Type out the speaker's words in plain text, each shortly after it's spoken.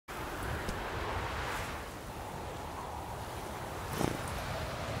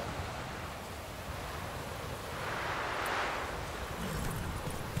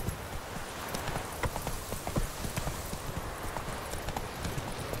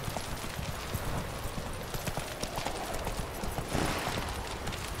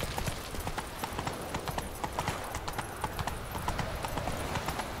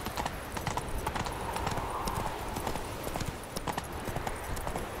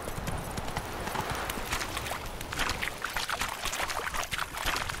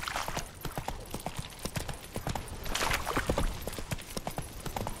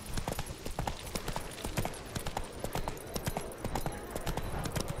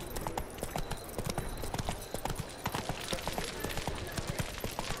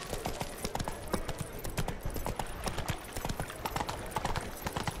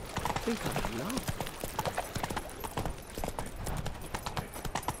think I'm alone.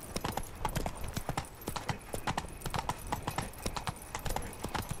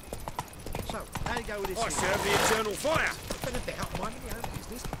 So, how you go with this? I serve the eternal fire. I've been about minding my own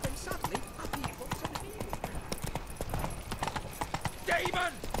business, but then suddenly, up here, what's on here?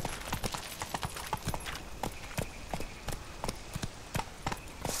 Demon!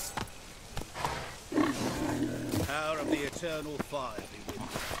 Power of the eternal fire be with you.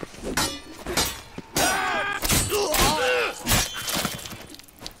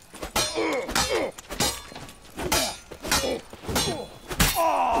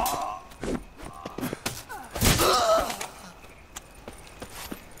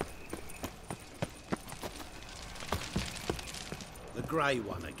 The grey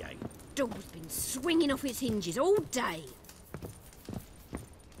one again. Door's been swinging off its hinges all day.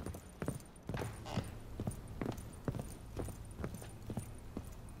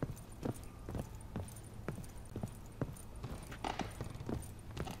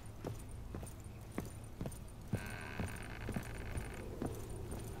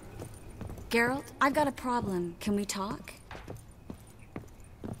 Geralt, I've got a problem. Can we talk?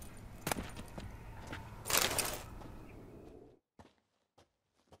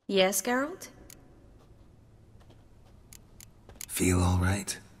 Yes, Geralt? Feel all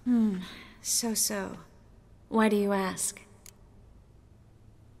right? So. Why do you ask?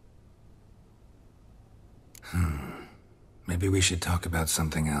 Maybe we should talk about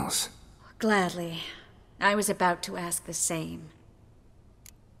something else. Gladly. I was about to ask the same.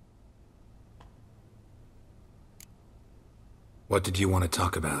 What did you want to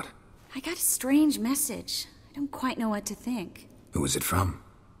talk about? I got a strange message. I don't quite know what to think. Who was it from?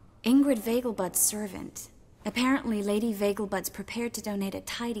 Ingrid Vegelbud's servant. Apparently, Lady Vegelbud's prepared to donate a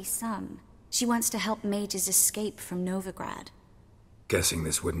tidy sum. She wants to help mages escape from Novigrad. Guessing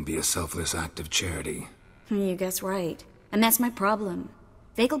this wouldn't be a selfless act of charity. You guess right. And that's my problem.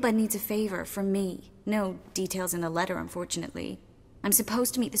 Vegelbud needs a favor from me. No details in the letter, unfortunately. I'm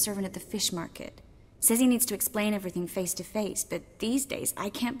supposed to meet the servant at the fish market. Says he needs to explain everything face to face, but these days I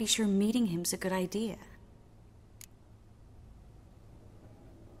can't be sure meeting him's a good idea.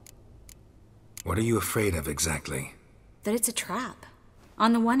 What are you afraid of exactly? That it's a trap.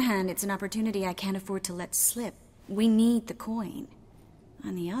 On the one hand, it's an opportunity I can't afford to let slip. We need the coin.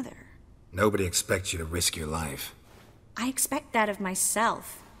 On the other... Nobody expects you to risk your life. I expect that of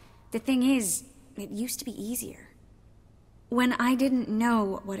myself. The thing is, it used to be easier. When I didn't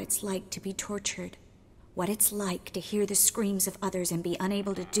know what it's like to be tortured, what it's like to hear the screams of others and be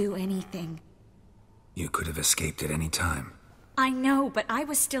unable to do anything. You could have escaped at any time. I know, but I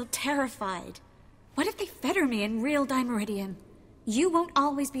was still terrified. What if they fetter me in real Dimeridium? You won't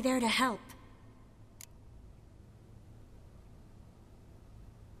always be there to help.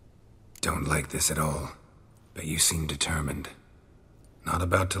 Don't like this at all, but you seem determined. Not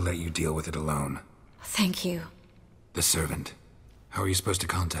about to let you deal with it alone. Thank you. The servant. How are you supposed to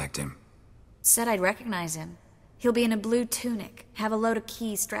contact him? Said I'd recognize him. He'll be in a blue tunic, have a load of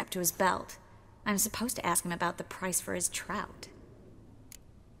keys strapped to his belt. I'm supposed to ask him about the price for his trout.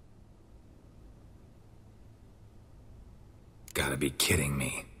 Gotta be kidding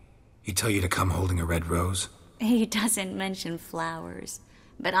me. He tell you to come holding a red rose? He doesn't mention flowers,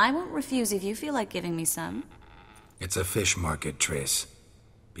 but I won't refuse if you feel like giving me some. It's a fish market, Triss.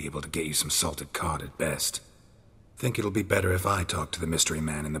 Be able to get you some salted cod at best. Think it'll be better if I talk to the mystery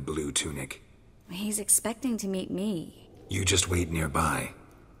man in the blue tunic. He's expecting to meet me. You just wait nearby.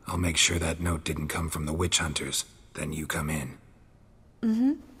 I'll make sure that note didn't come from the witch hunters. Then you come in.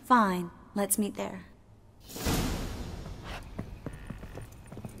 Fine. Let's meet there.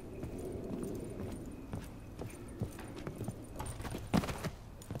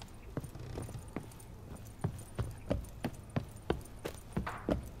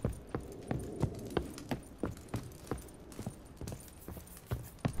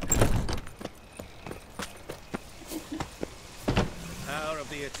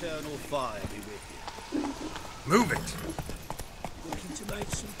 The eternal fire be with you. Move it! Looking to make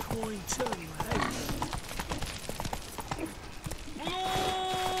some coin too, eh?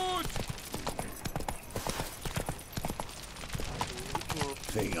 Lord!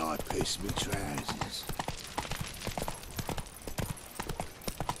 Think I pissed me trousers.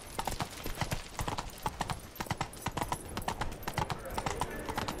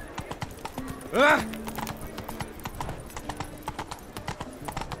 Ah!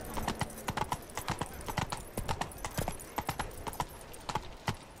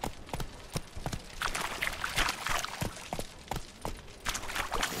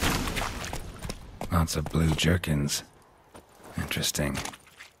 Lots of blue jerkins. Interesting.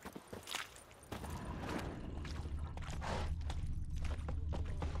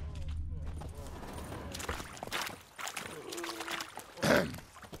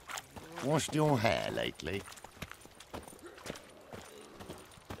 Washed your hair lately?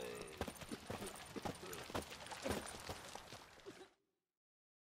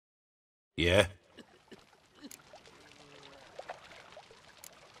 Yeah?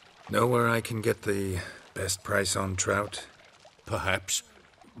 Know where I can get the best price on trout? Perhaps.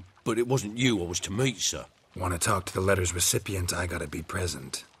 But it wasn't you I was to meet, sir. Want to talk to the letter's recipient, I gotta be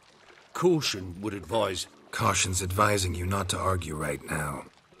present. Caution would advise... Caution's advising you not to argue right now.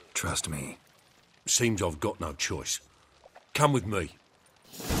 Trust me. Seems I've got no choice. Come with me.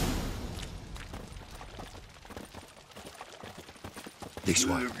 This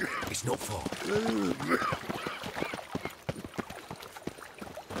way. It's not far.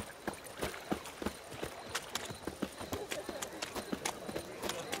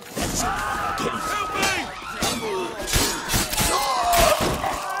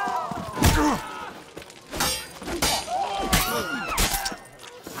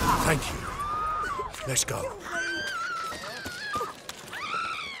 Thank you. Let's go.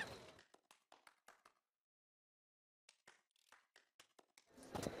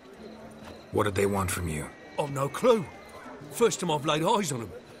 What did they want from you? I've no clue. First time I've laid eyes on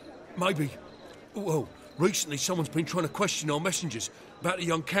them. Maybe... Well, recently someone's been trying to question our messengers about the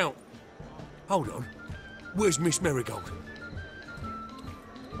young Count. Hold on. Where's Miss Marigold?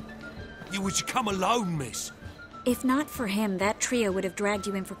 You were to come alone, miss. If not for him, that trio would have dragged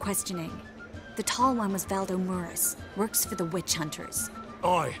you in for questioning. The tall one was Valdo Muris, works for the witch hunters.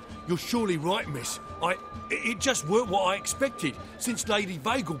 Aye, you're surely right, miss. It just weren't what I expected, since Lady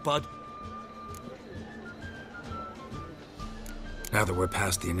Vegelbud... Now that we're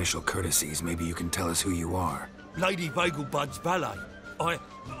past the initial courtesies, maybe you can tell us who you are. Lady Vegelbud's valet.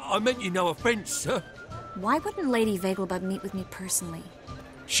 I meant you no offence, sir. Why wouldn't Lady Vegelbud meet with me personally?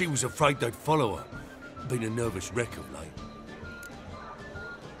 She was afraid they'd follow her. Been a nervous wreck of late.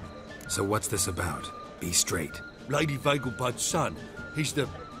 So what's this about? Be straight. Lady Vegelbud's son, he's the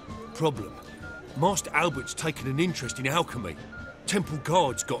problem. Master Albert's taken an interest in alchemy. Temple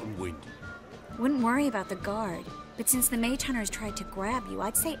guards gotten wind. Wouldn't worry about the guard, but since the mage hunters tried to grab you,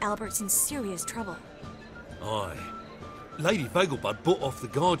 I'd say Albert's in serious trouble. Aye. Lady Vegelbud bought off the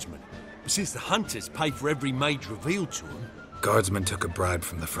guardsmen, but since the hunters pay for every mage revealed to them... Guardsmen took a bribe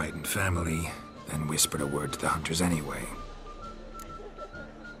from the frightened family, then whispered a word to the hunters anyway.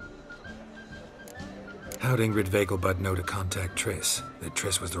 How'd Ingrid Vegelbud know to contact Triss? That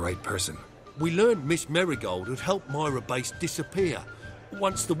Triss was the right person? We learned Miss Marigold had helped Myra Base disappear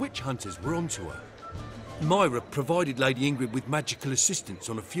once the witch hunters were onto her. Myra provided Lady Ingrid with magical assistance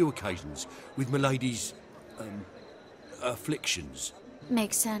on a few occasions with Milady's... afflictions.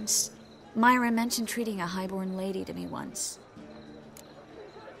 Makes sense. Myra mentioned treating a highborn lady to me once.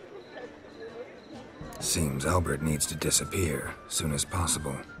 Seems Albert needs to disappear soon as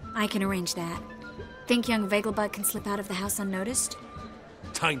possible. I can arrange that. Think young Vegelbud can slip out of the house unnoticed?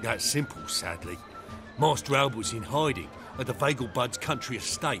 Tain't that simple, sadly. Master Albert's in hiding at the Vegelbud's country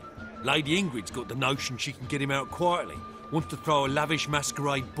estate. Lady Ingrid's got the notion she can get him out quietly. Wants to throw a lavish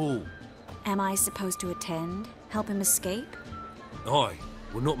masquerade ball. Am I supposed to attend? Help him escape? Aye,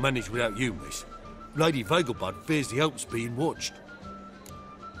 we'll not manage without you, miss. Lady Vegelbud fears the Alps being watched.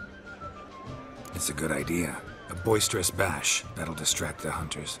 It's a good idea. A boisterous bash. That'll distract the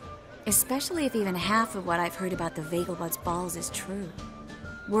hunters. Especially if even half of what I've heard about the Vegelbud's balls is true.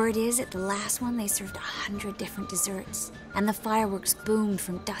 Word is, at the last one they served 100 different desserts, and the fireworks boomed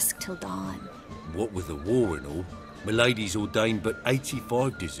from dusk till dawn. What with the war and all, Milady's ordained but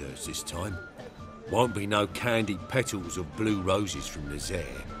 85 desserts this time. Won't be no candied petals of blue roses from Nazaire.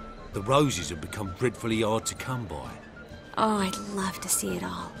 The roses have become dreadfully hard to come by. Oh, I'd love to see it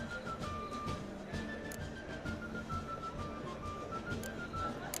all.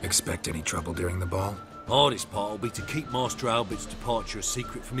 Expect any trouble during the ball? Hardest part will be to keep Master Albert's departure a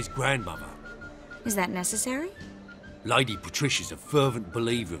secret from his grandmother. Is that necessary? Lady Patricia's a fervent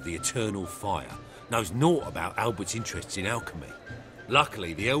believer of the eternal fire, knows naught about Albert's interests in alchemy.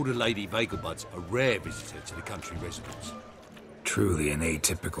 Luckily, the elder Lady Vegelbud's a rare visitor to the country residence. Truly an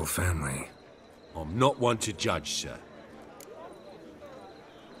atypical family. I'm not one to judge, sir.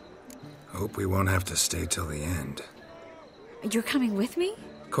 Hope we won't have to stay till the end. You're coming with me?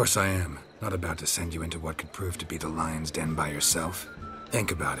 Of course I am. Not about to send you into what could prove to be the lion's den by yourself.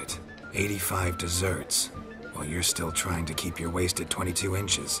 Think about it. 85 desserts, while you're still trying to keep your waist at 22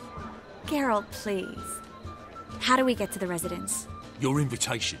 inches. Geralt, please. How do we get to the residence? Your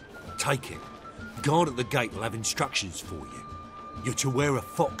invitation. Take it. Guard at the gate will have instructions for you. You're to wear a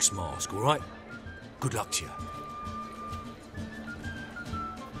fox mask, all right? Good luck to you.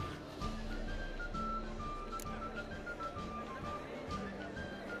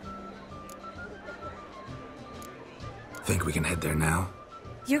 Think we can head there now?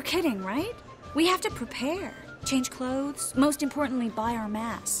 You're kidding, right? We have to prepare. Change clothes. Most importantly, buy our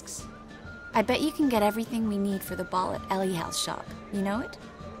masks. I bet you can get everything we need for the ball at Eliel's shop. You know it?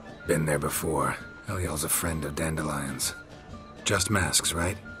 Been there before. Eliel's a friend of Dandelion's. Just masks,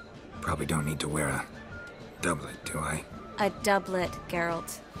 right? Probably don't need to wear a doublet, do I? A doublet,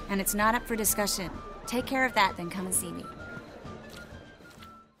 Geralt. And it's not up for discussion. Take care of that, then come and see me.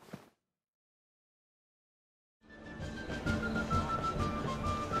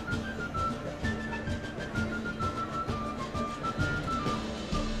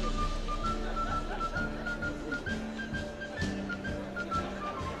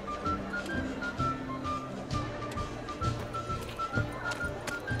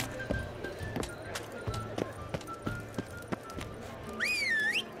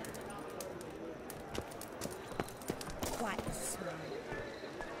 Quite the smell.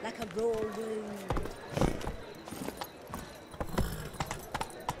 Like a raw wound.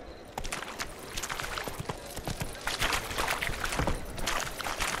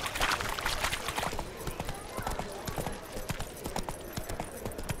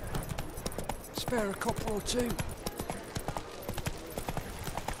 Spare a copper or two.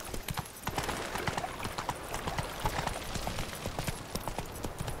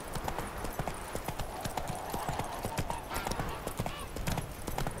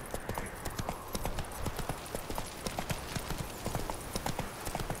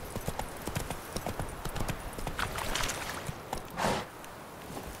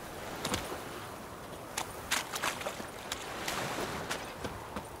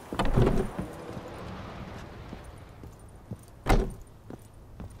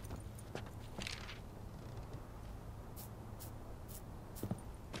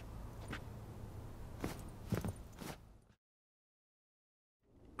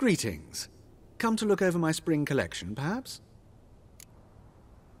 Greetings. Come to look over my spring collection, perhaps?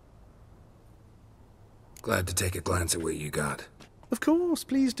 Glad to take a glance at what you got. Of course,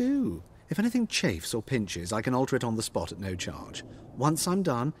 please do. If anything chafes or pinches, I can alter it on the spot at no charge. Once I'm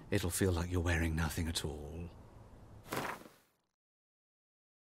done, it'll feel like you're wearing nothing at all.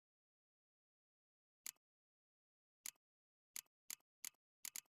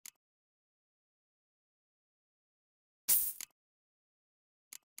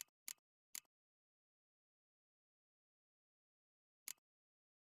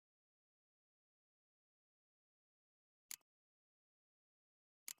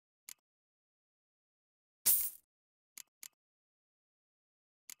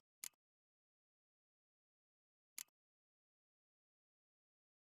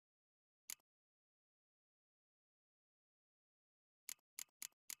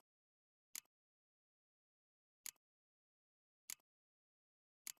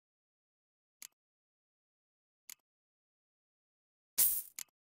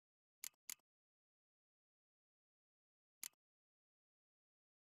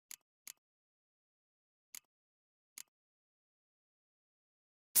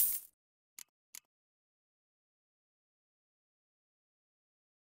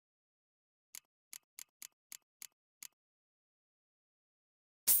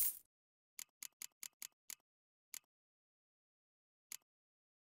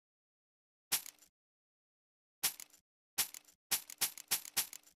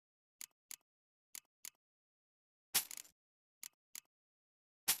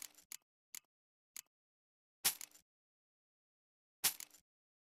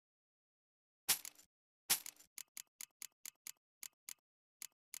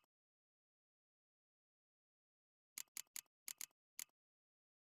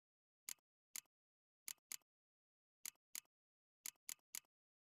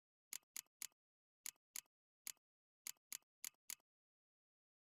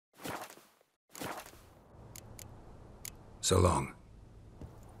 So long.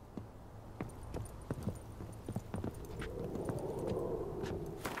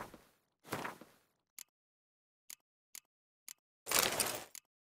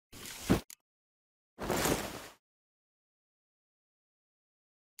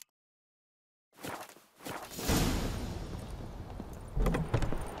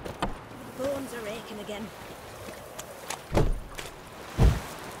 Bones are aching again.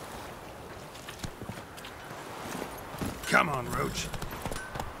 Come on, Roach.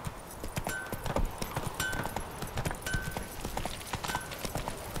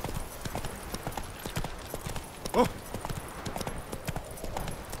 Oh!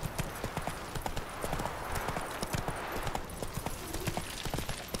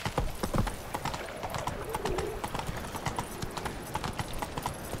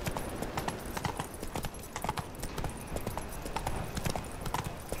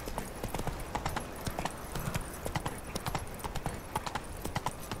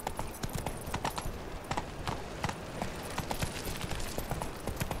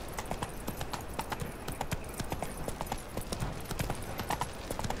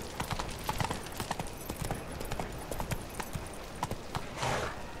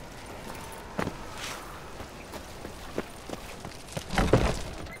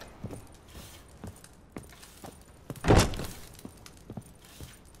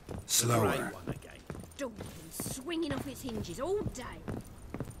 its hinges all day.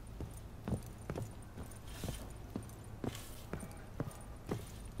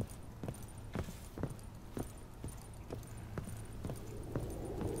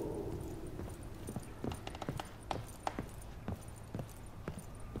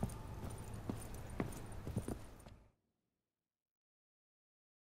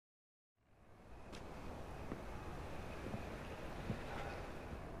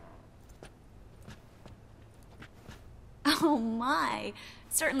 Oh my,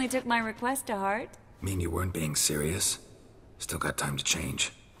 certainly took my request to heart. Mean you weren't being serious? Still got time to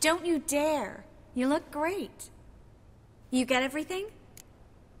change. Don't you dare. You look great. You get everything?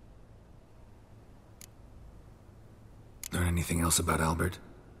 Learn anything else about Albert?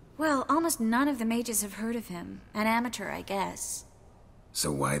 Well, almost none of the mages have heard of him. An amateur, I guess.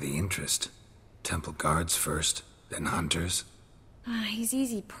 So why the interest? Temple guards first, then hunters? He's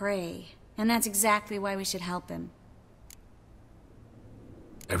easy prey, and that's exactly why we should help him.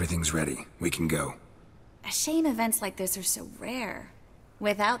 Everything's ready. We can go. A shame events like this are so rare.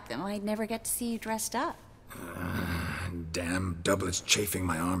 Without them, I'd never get to see you dressed up. Damn doublets chafing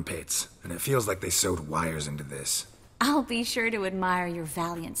my armpits, and it feels like they sewed wires into this. I'll be sure to admire your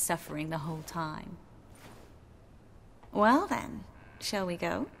valiant suffering the whole time. Well then, shall we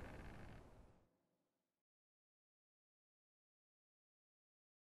go?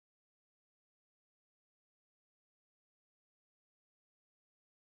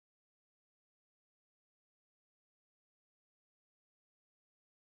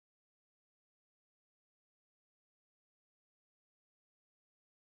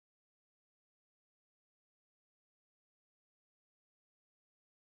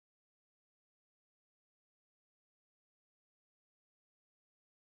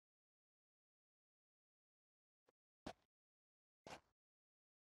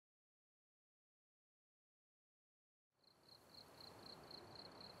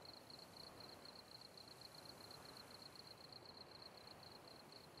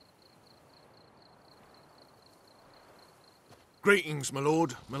 Greetings, my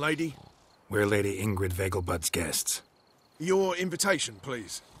lord, my lady. We're Lady Ingrid Vegelbud's guests. Your invitation,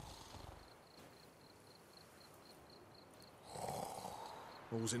 please.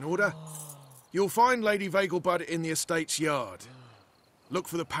 All's in order. You'll find Lady Vegelbud in the estate's yard. Look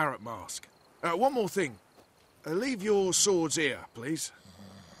for the parrot mask. One more thing. Leave your swords here, please.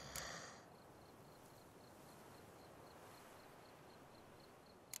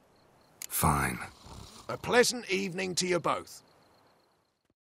 Fine. A pleasant evening to you both.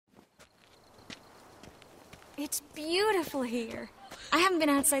 It's beautiful here. I haven't been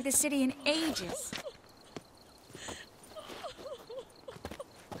outside the city in ages.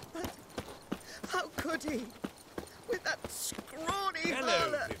 But how could he? With that scrawny Hello,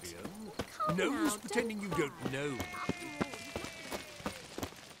 harlot. Vivian. No use pretending you don't know.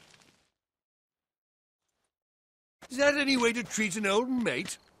 Is that any way to treat an old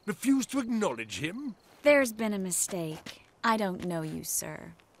mate? Refuse to acknowledge him? There's been a mistake. I don't know you,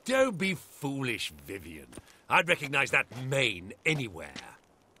 sir. Don't be foolish, Vivian. I'd recognize that mane anywhere.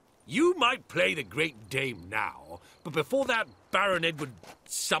 You might play the great dame now, but before that Baron Edward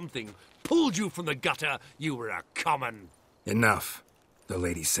something pulled you from the gutter, you were a common... Enough. The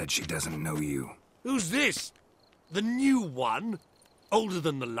lady said she doesn't know you. Who's this? The new one? Older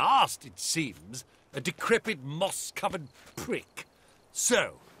than the last, it seems. A decrepit, moss-covered prick.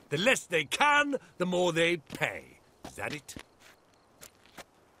 So, the less they can, the more they pay. Is that it?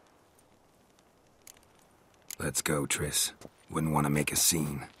 Let's go, Triss. Wouldn't want to make a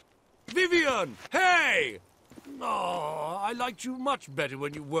scene. Vivian! Hey! Oh, I liked you much better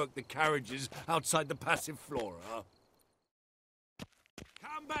when you worked the carriages outside the Passiflora.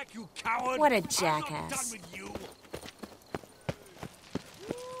 Come back, you coward! What a I'm not jackass. done with you.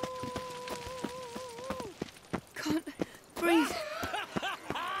 Can't breathe.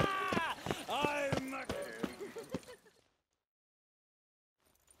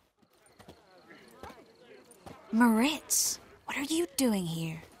 Moritz, what are you doing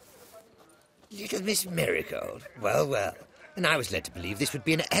here? Little Miss Marigold. Well, well. And I was led to believe this would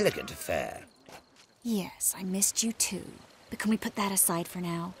be an elegant affair. Yes, I missed you too. But can we put that aside for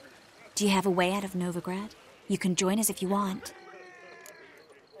now? Do you have a way out of Novigrad? You can join us if you want.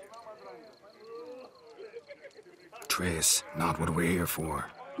 Triss, not what we're here for.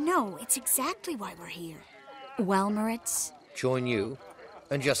 No, it's exactly why we're here. Well, Moritz, Join you?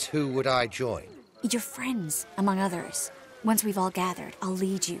 And just who would I join? your friends, among others. Once we've all gathered, I'll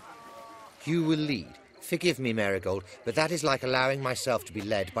lead you. You will lead. Forgive me, Marigold, but that is like allowing myself to be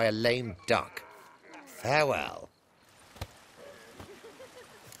led by a lame duck. Farewell.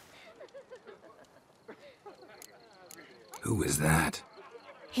 Who is that?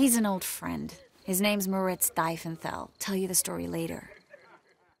 He's an old friend. His name's Moritz Diefenthal. Tell you the story later.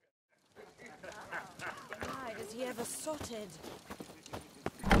 Why does he ever sorted?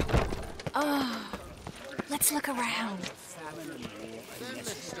 Oh, let's look around.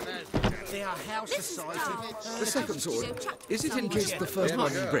 They are house society. The second sword. Is it in case the first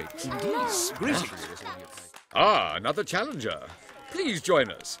one breaks? Greetings. Ah, another challenger. Please join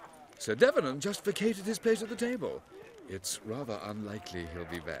us. Sir Devenant just vacated his place at the table. It's rather unlikely he'll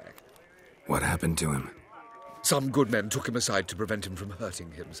be back. What happened to him? Some good men took him aside to prevent him from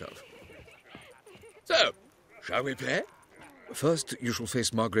hurting himself. So, shall we play? First, you shall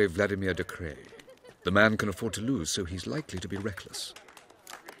face Margrave Vladimir de Cray. The man can afford to lose, so he's likely to be reckless.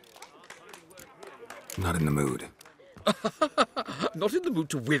 Not in the mood. Not in the mood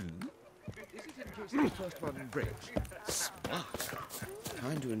to win? Is it in case the first one breaks? Smart.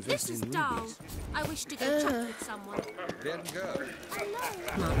 Time to invest This is in dull. movies. I wish to go chat with someone. Then go.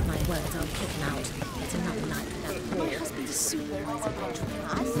 Mark my words, I'll kick him out. It's another night without war. My husband is supervising entry.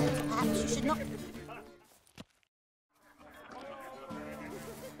 I thought perhaps you should not...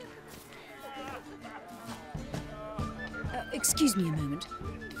 Excuse me a moment.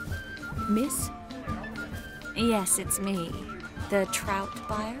 Miss? Yes, it's me. The trout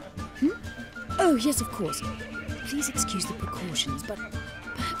buyer? Oh, yes, of course. Please excuse the precautions, but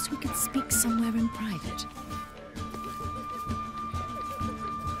perhaps we could speak somewhere in private.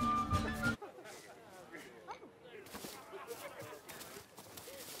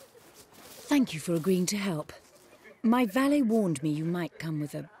 Thank you for agreeing to help. My valet warned me you might come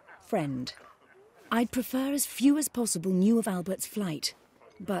with a friend. I'd prefer as few as possible knew of Albert's flight.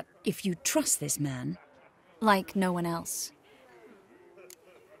 But if you trust this man... Like no one else.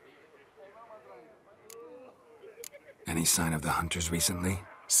 Any sign of the hunters recently?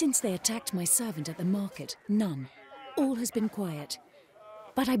 Since they attacked my servant at the market, none. All has been quiet.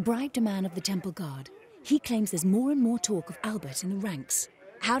 But I bribed a man of the Temple Guard. He claims there's more and more talk of Albert in the ranks.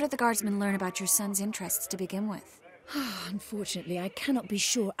 How did the guardsmen learn about your son's interests to begin with? Unfortunately, I cannot be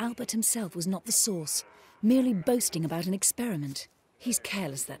sure Albert himself was not the source, merely boasting about an experiment. He's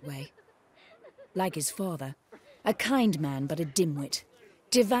careless that way. Like his father. A kind man, but a dimwit.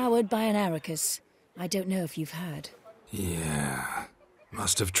 Devoured by an Arachus. I don't know if you've heard. Yeah.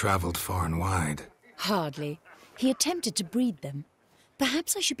 Must have traveled far and wide. Hardly. He attempted to breed them.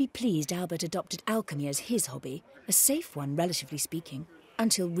 Perhaps I should be pleased Albert adopted alchemy as his hobby. A safe one, relatively speaking.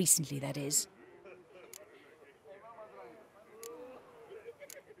 Until recently, that is.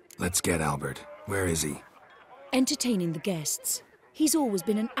 Let's get Albert. Where is he? Entertaining the guests. He's always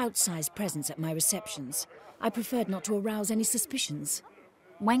been an outsized presence at my receptions. I preferred not to arouse any suspicions.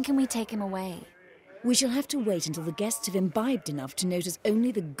 When can we take him away? We shall have to wait until the guests have imbibed enough to notice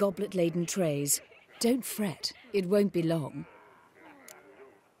only the goblet-laden trays. Don't fret. It won't be long.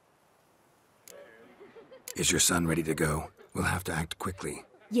 Is your son ready to go? We'll have to act quickly.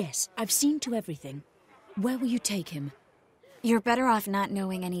 Yes, I've seen to everything. Where will you take him? You're better off not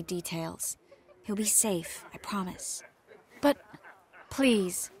knowing any details. He'll be safe, I promise. But...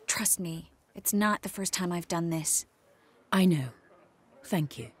 Please, trust me. It's not the first time I've done this. I know.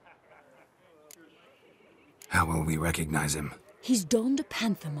 Thank you. How will we recognize him? He's donned a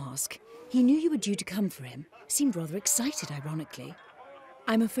panther mask. He knew you were due to come for him. Seemed rather excited, ironically.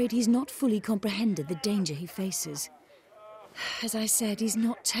 I'm afraid he's not fully comprehended the danger he faces. As I said, he's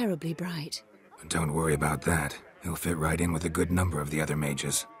not terribly bright. Don't worry about that. He'll fit right in with a good number of the other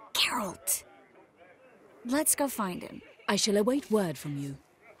mages. Geralt! Let's go find him. I shall await word from you.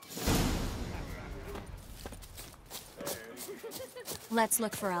 Let's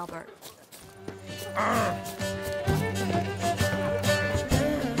look for Albert.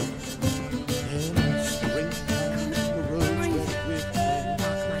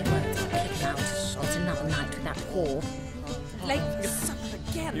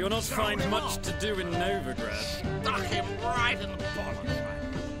 You'll not find much to do in Novigrad. Stuck him right in the bottom.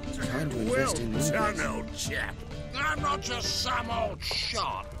 Time to invest in movies. Well done, old chap. I'm not just some old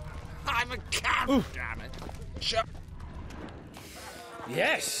shot. I'm a count, damn it.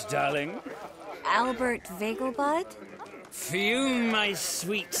 Yes, darling. Albert Vegelbud? Fume, my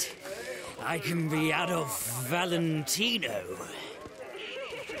sweet. I can be Adolf Valentino.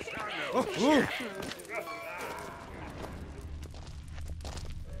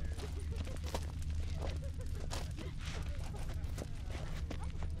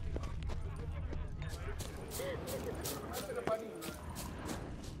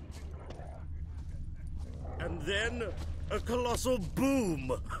 And then a colossal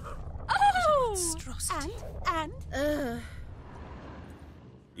boom. Oh! And?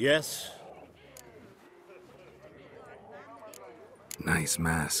 Yes. Nice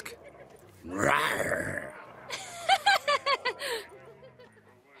mask. Rawr.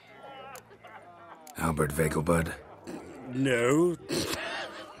 Albert Vegelbud? No.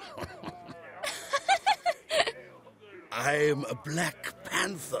 I'm a Black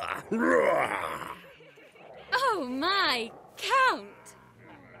Panther. Oh my, Count!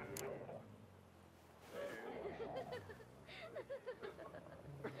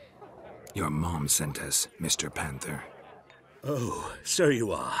 Your mom sent us, Mr. Panther. Oh, so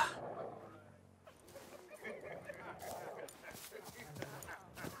you are.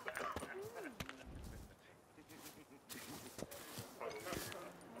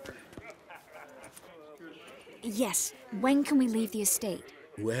 Yes, when can we leave the estate?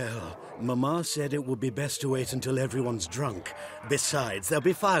 Well, Mama said it would be best to wait until everyone's drunk. Besides, there'll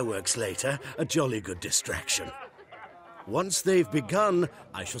be fireworks later, a jolly good distraction. Once they've begun,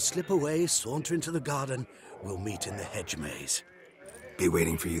 I shall slip away, saunter into the garden. We'll meet in the hedge maze. Be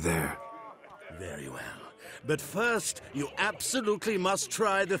waiting for you there. Very well. But first, you absolutely must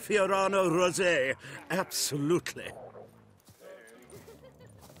try the Fiorano Rosé. Absolutely.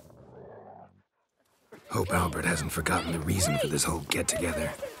 Hope Albert hasn't forgotten the reason for this whole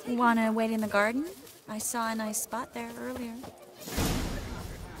get-together. Wanna wait in the garden? I saw a nice spot there earlier.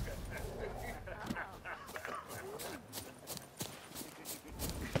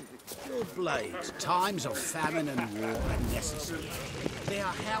 Good blades. Times of famine and war are necessary. They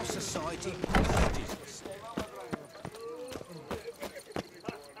are how society practices.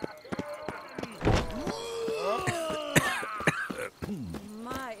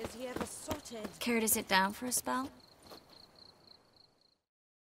 My, is he ever sorted? Care to sit down for a spell?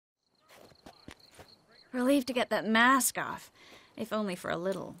 Relieved to get that mask off, if only for a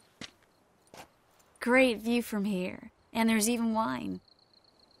little. Great view from here, and there's even wine.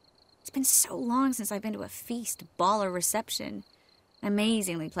 It's been so long since I've been to a feast, ball, or reception.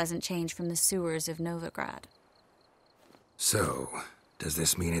 Amazingly pleasant change from the sewers of Novigrad. So, does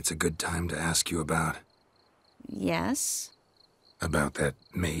this mean it's a good time to ask you about? Yes? About that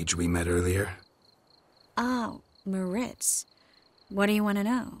mage we met earlier? Oh, Maritz. What do you want to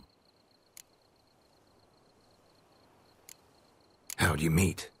know? How'd you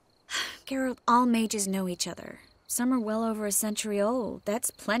meet? Geralt, all mages know each other. Some are well over a century old.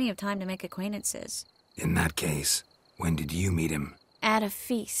 That's plenty of time to make acquaintances. In that case, when did you meet him? At a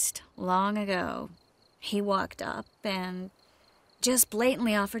feast, long ago. He walked up and just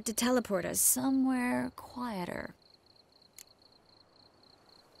blatantly offered to teleport us somewhere quieter.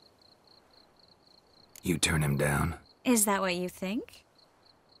 You turn him down? Is that what you think?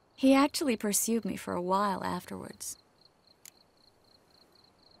 He actually pursued me for a while afterwards.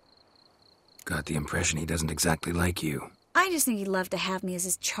 Got the impression he doesn't exactly like you. I just think he'd love to have me as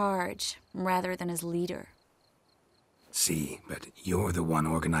his charge, rather than his leader. See, but you're the one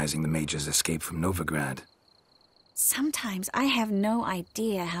organizing the mage's escape from Novigrad. Sometimes I have no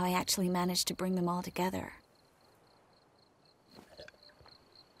idea how I actually managed to bring them all together.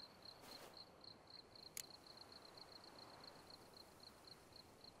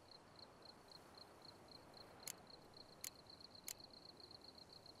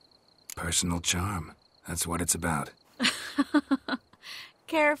 Personal charm. That's what it's about.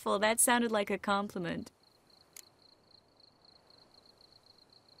 Careful, that sounded like a compliment.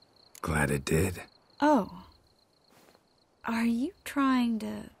 Glad it did. Oh. Are you trying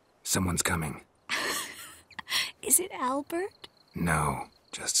to... Someone's coming. Is it Albert? No,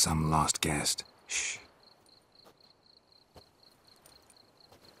 just some lost guest. Shh.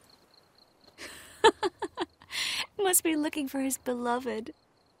 Must be looking for his beloved.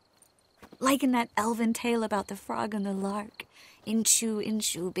 Like in that elven tale about the frog and the lark. Inchu,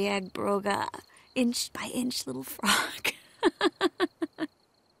 inchu, beag broga. Inch by inch, little frog.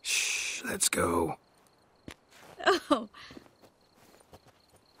 Shh, let's go. Oh.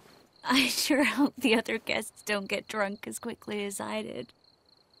 I sure hope the other guests don't get drunk as quickly as I did.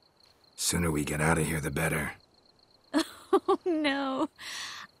 Sooner we get out of here, the better. Oh, no.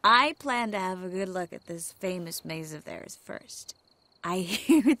 I plan to have a good look at this famous maze of theirs first. I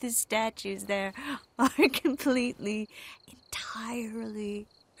hear the statues there are completely, entirely...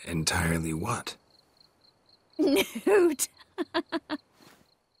 Entirely what? Nude.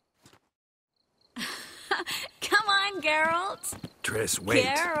 Come on, Geralt. Triss, wait.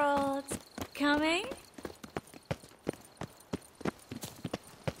 Geralt. Coming?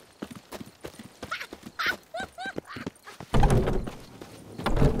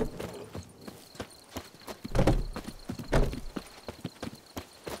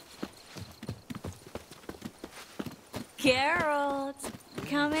 Geralt,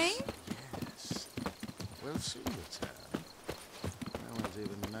 coming? Yes. We'll soon return. Now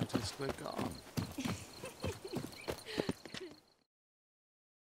even noticed we're gone.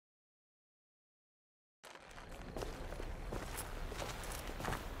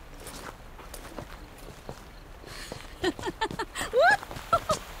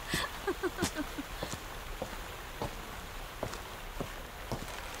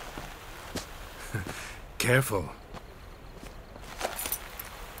 Careful.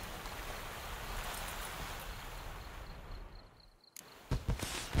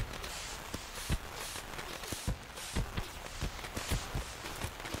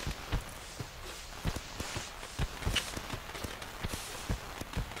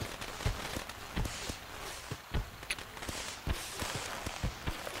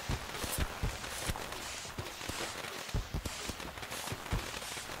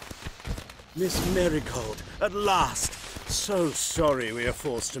 Miss Marigold, at last! So sorry we are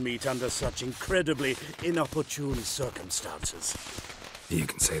forced to meet under such incredibly inopportune circumstances. You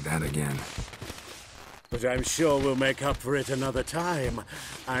can say that again. But I'm sure we'll make up for it another time.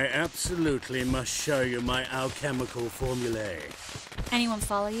 I absolutely must show you my alchemical formulae. Anyone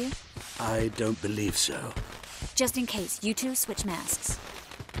follow you? I don't believe so. Just in case, you two switch masks.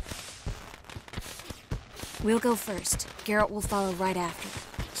 We'll go first. Geralt will follow right after.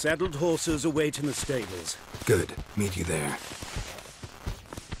 Saddled horses await in the stables. Good. Meet you there.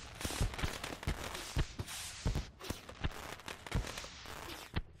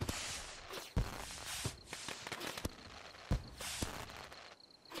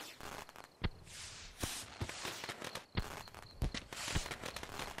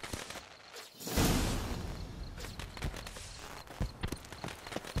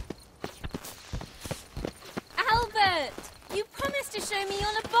 Albert! You promised to show me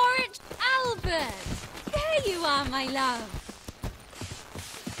your laboratory. Albert! There you are, my love.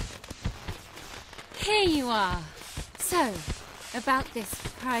 Here you are. So, about this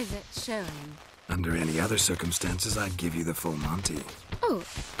private showing. Under any other circumstances, I'd give you the full Monty. Oh,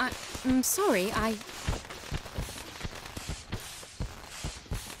 I'm sorry,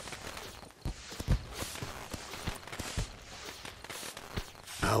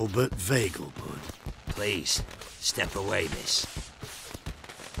 Albert Vegelbud. Please, step away, miss.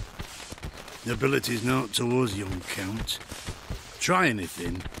 Nobility's not towards young Count. Try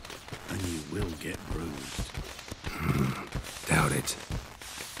anything, and you will get bruised. Doubt it.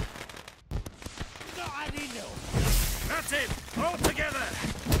 That's it! All together!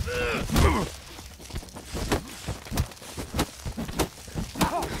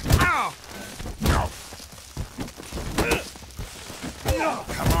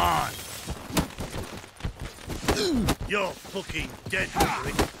 Come on! You're fucking dead,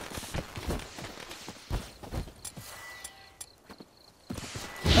 Rick.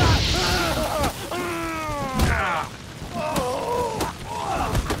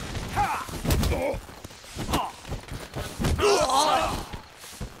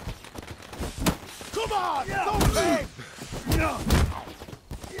 Come on! Don't beg!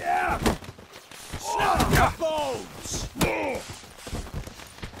 Yeah! Snap your bones!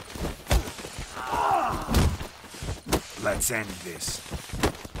 Let's end this.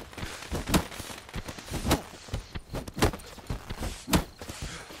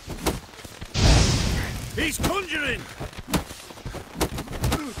 He's conjuring!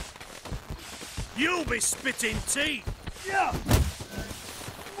 You'll be spitting teeth! Yeah!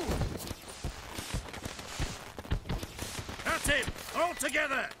 At him! All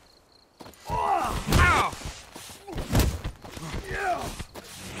together! Ow! Yeah!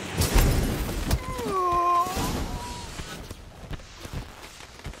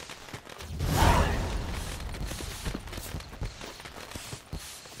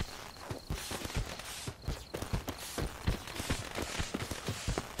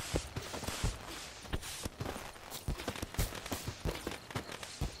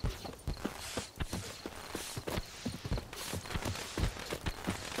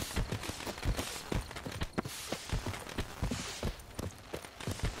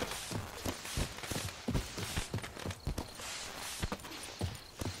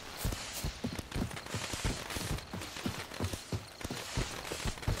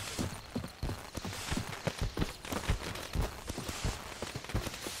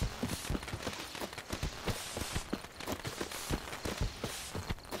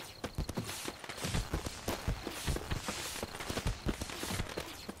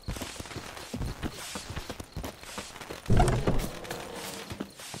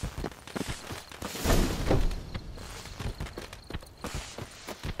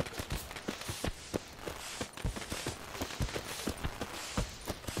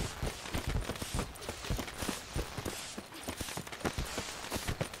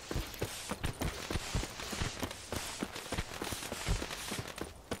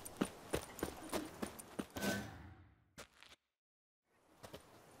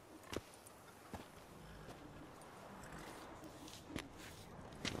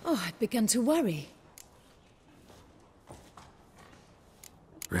 Oh, I'd begun to worry.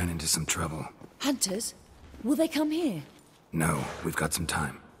 Ran into some trouble. Hunters? Will they come here? No, we've got some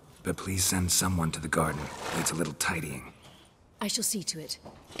time. But please send someone to the garden. Needs a little tidying. I shall see to it.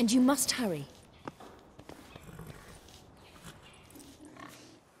 And you must hurry.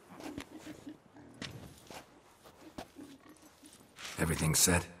 Everything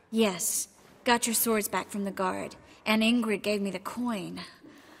set? Yes. Got your swords back from the guard. And Ingrid gave me the coin.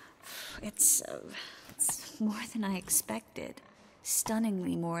 It's more than I expected.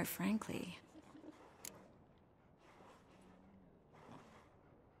 Stunningly more, frankly.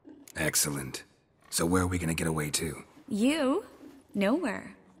 Excellent. So where are we gonna get away to? You?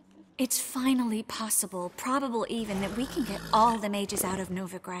 Nowhere. It's finally possible, probable even, that we can get all the mages out of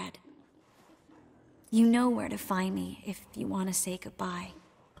Novigrad. You know where to find me if you want to say goodbye.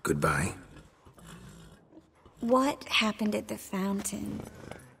 Goodbye? What happened at the fountain?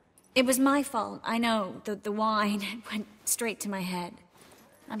 It was my fault, I know. The wine went straight to my head.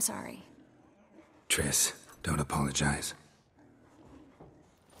 I'm sorry. Triss, don't apologize.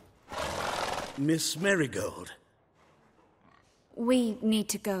 Miss Marigold. We need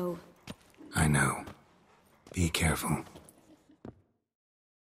to go. I know. Be careful.